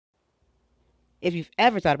If you've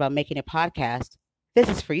ever thought about making a podcast, this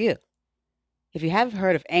is for you. If you haven't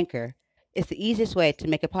heard of Anchor, it's the easiest way to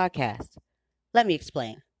make a podcast. Let me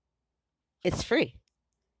explain. It's free.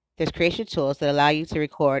 There's creation tools that allow you to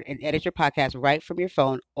record and edit your podcast right from your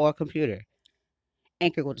phone or computer.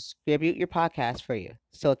 Anchor will distribute your podcast for you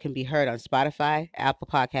so it can be heard on Spotify, Apple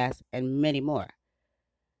Podcasts, and many more.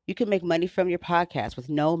 You can make money from your podcast with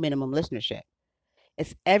no minimum listenership.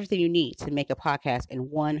 It's everything you need to make a podcast in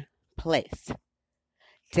one place.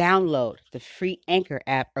 Download the free Anchor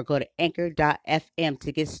app or go to anchor.fm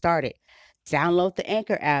to get started. Download the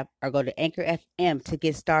Anchor app or go to Anchor FM to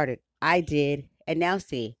get started. I did, and now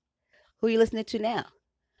see. Who are you listening to now?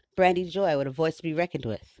 Brandy Joy with a voice to be reckoned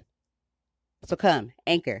with. So come,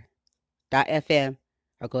 anchor.fm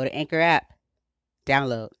or go to Anchor app.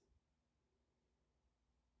 Download.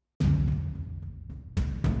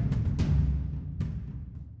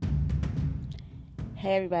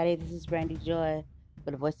 Hey everybody, this is Brandy Joy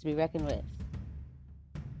with a voice to be reckoned with.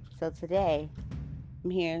 So today, I'm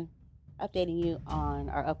here updating you on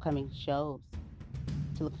our upcoming shows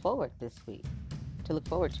to look forward to this week.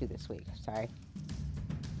 Sorry.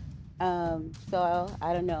 So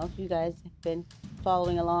I don't know if you guys have been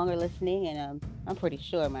following along or listening, and I'm pretty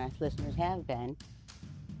sure my listeners have been.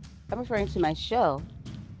 I'm referring to my show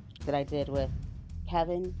that I did with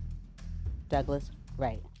Kevin Douglas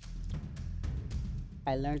Wright.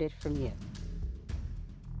 I learned it from you.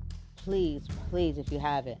 Please, if you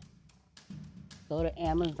haven't, go to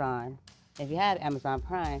Amazon. If you have Amazon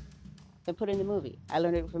Prime, then put in the movie. I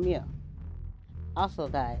learned it from you. Also,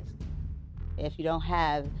 guys, if you don't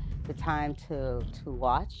have the time to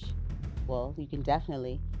watch, well, you can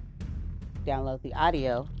definitely download the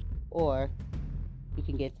audio, or you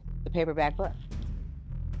can get the paperback book.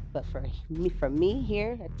 But for me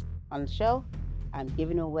here on the show, I'm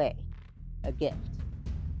giving away a gift.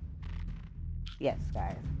 Yes,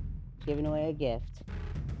 guys, giving away a gift,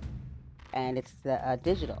 and it's the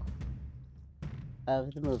digital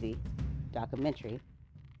of the movie documentary.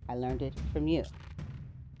 I learned it from you.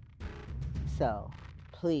 So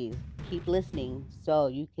please keep listening so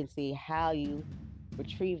you can see how you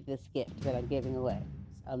retrieve this gift that I'm giving away.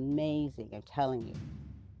 It's amazing, I'm telling you.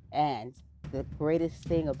 And the greatest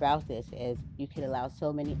thing about this is you can allow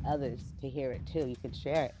so many others to hear it too. You can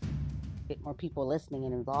share it, get more people listening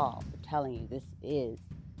and involved. I'm telling you, this is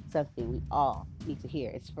something we all need to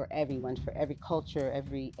hear. It's for everyone, for every culture,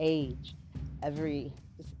 every age,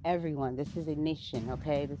 everyone. This is a nation,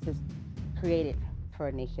 okay? This is created for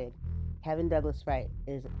a nation. Kevin Douglas Wright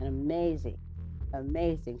is an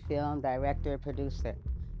amazing film director, producer.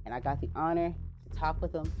 And I got the honor to talk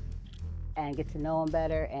with him and get to know him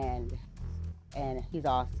better, and he's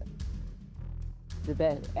awesome. The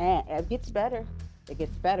best, and it gets better. It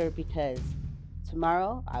gets better because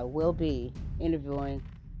tomorrow I will be interviewing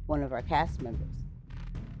one of our cast members.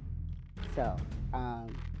 So,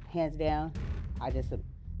 hands down, I just am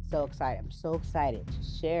so excited. I'm so excited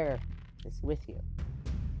to share this with you.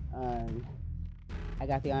 I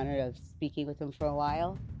got the honor of speaking with him for a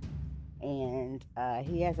while, and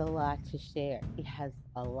he has a lot to share. He has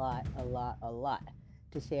a lot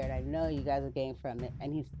to share, and I know you guys will gain from it.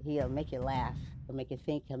 And he'll make you laugh. He'll make you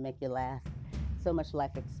think. He'll make you laugh. So much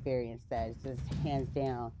life experience that is just hands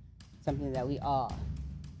down something that we all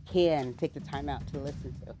can take the time out to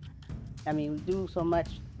listen to. I mean, we do so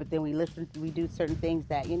much, but then we do certain things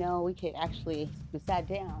that, we could actually, we sat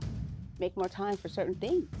down, make more time for certain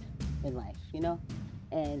things in life,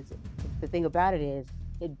 And the thing about it is,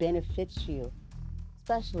 it benefits you,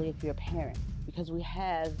 especially if you're a parent, because we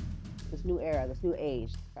have this new era, this new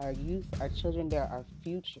age. Our youth, our children, they're our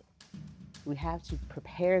future. We have to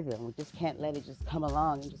prepare them. We just can't let it just come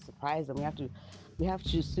along and just surprise them. We have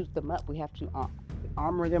to suit them up. We have to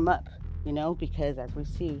armor them up, because as we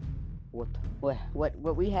see what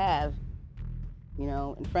we have,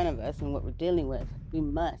 in front of us and what we're dealing with,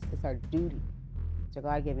 it's our duty. It's our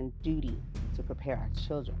God-given duty to prepare our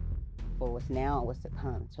children for what's now and what's to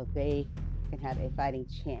come, so they can have a fighting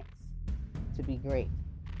chance to be great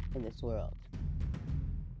in this world.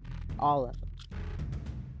 All of them.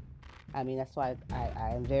 I mean, that's why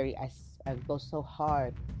I go so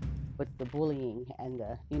hard with the bullying and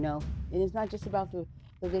and it's not just about the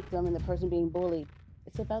victim and the person being bullied.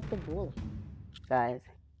 It's about the bully, guys.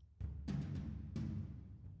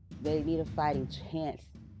 They need a fighting chance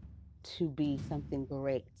to be something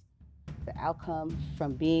great. The outcome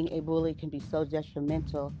from being a bully can be so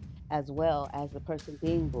detrimental, as well as the person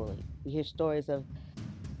being bullied. We hear stories of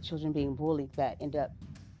children being bullied that end up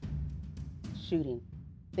shooting.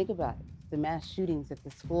 Think about it. The mass shootings at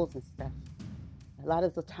the schools and stuff. A lot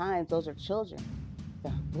of the times, those are children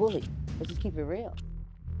that are bullied. Let's just keep it real.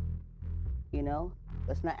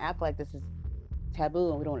 Let's not act like this is taboo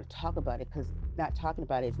and we don't want to talk about it, because not talking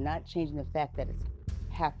about it is not changing the fact that it's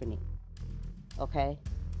happening. Okay?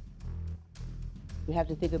 We have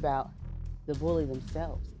to think about the bully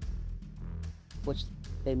themselves, which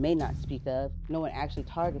they may not speak of. No one actually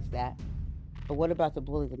targets that. But what about the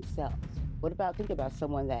bully themselves? Think about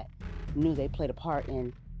someone that knew they played a part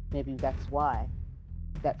in, maybe that's why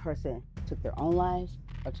that person took their own lives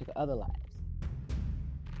or took other lives.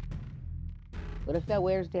 What if that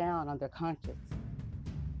wears down on their conscience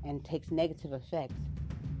and takes negative effects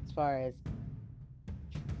as far as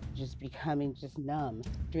just becoming just numb,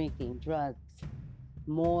 drinking, drugs,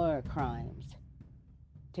 more crimes,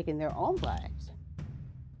 taking their own lives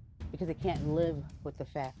because they can't live with the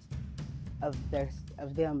fact of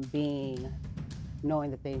them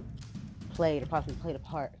knowing that they possibly played a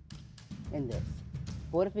part in this.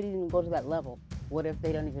 What if it didn't even go to that level? What if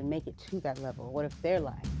they don't even make it to that level? What if their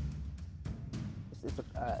life?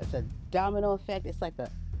 It's a domino effect. It's like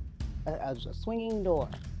a swinging door.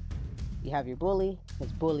 You have your bully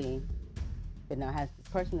that's bullying, that now has this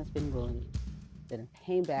person that's been bullied, that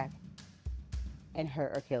came back and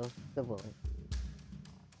hurt or killed the bully.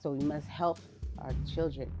 So we must help our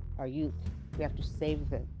children, our youth. We have to save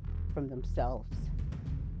them from themselves.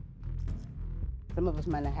 Some of us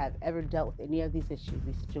might not have ever dealt with any of these issues,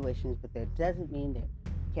 these situations, but that doesn't mean there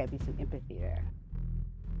can't be some empathy there.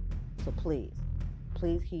 So please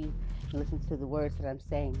heed and listen to the words that I'm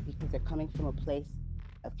saying, because they're coming from a place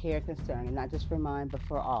of care and concern, and not just for mine, but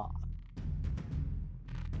for all.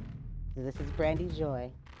 So this is Brandy Joy,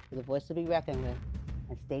 the voice to be reckoned with,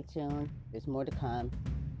 and stay tuned. There's more to come,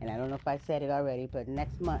 and I don't know if I said it already, but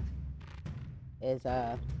next month is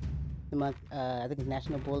the month. I think it's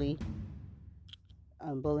National Bullying.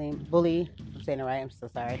 I'm saying it right. I'm so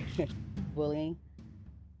sorry. Bullying.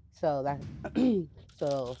 So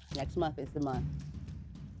so next month is the month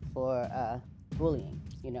for bullying.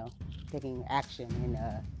 Taking action and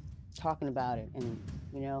talking about it,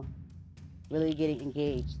 and really getting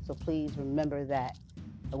engaged. So please remember that,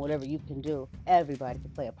 and whatever you can do, everybody can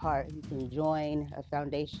play a part. You can join a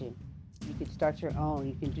foundation. You can start your own.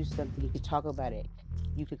 You can do something. You can talk about it.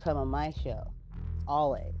 You can come on my show.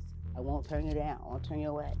 Always. I won't turn you down. I won't turn you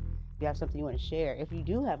away. If you have something you want to share, if you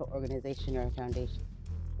do have an organization or a foundation,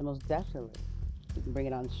 then most definitely you can bring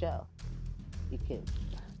it on the show. You can.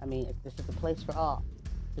 This is a place for all.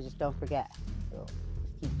 So just don't forget. So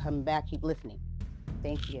keep coming back. Keep listening.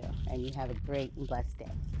 Thank you. And you have a great and blessed day.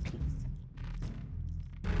 Peace.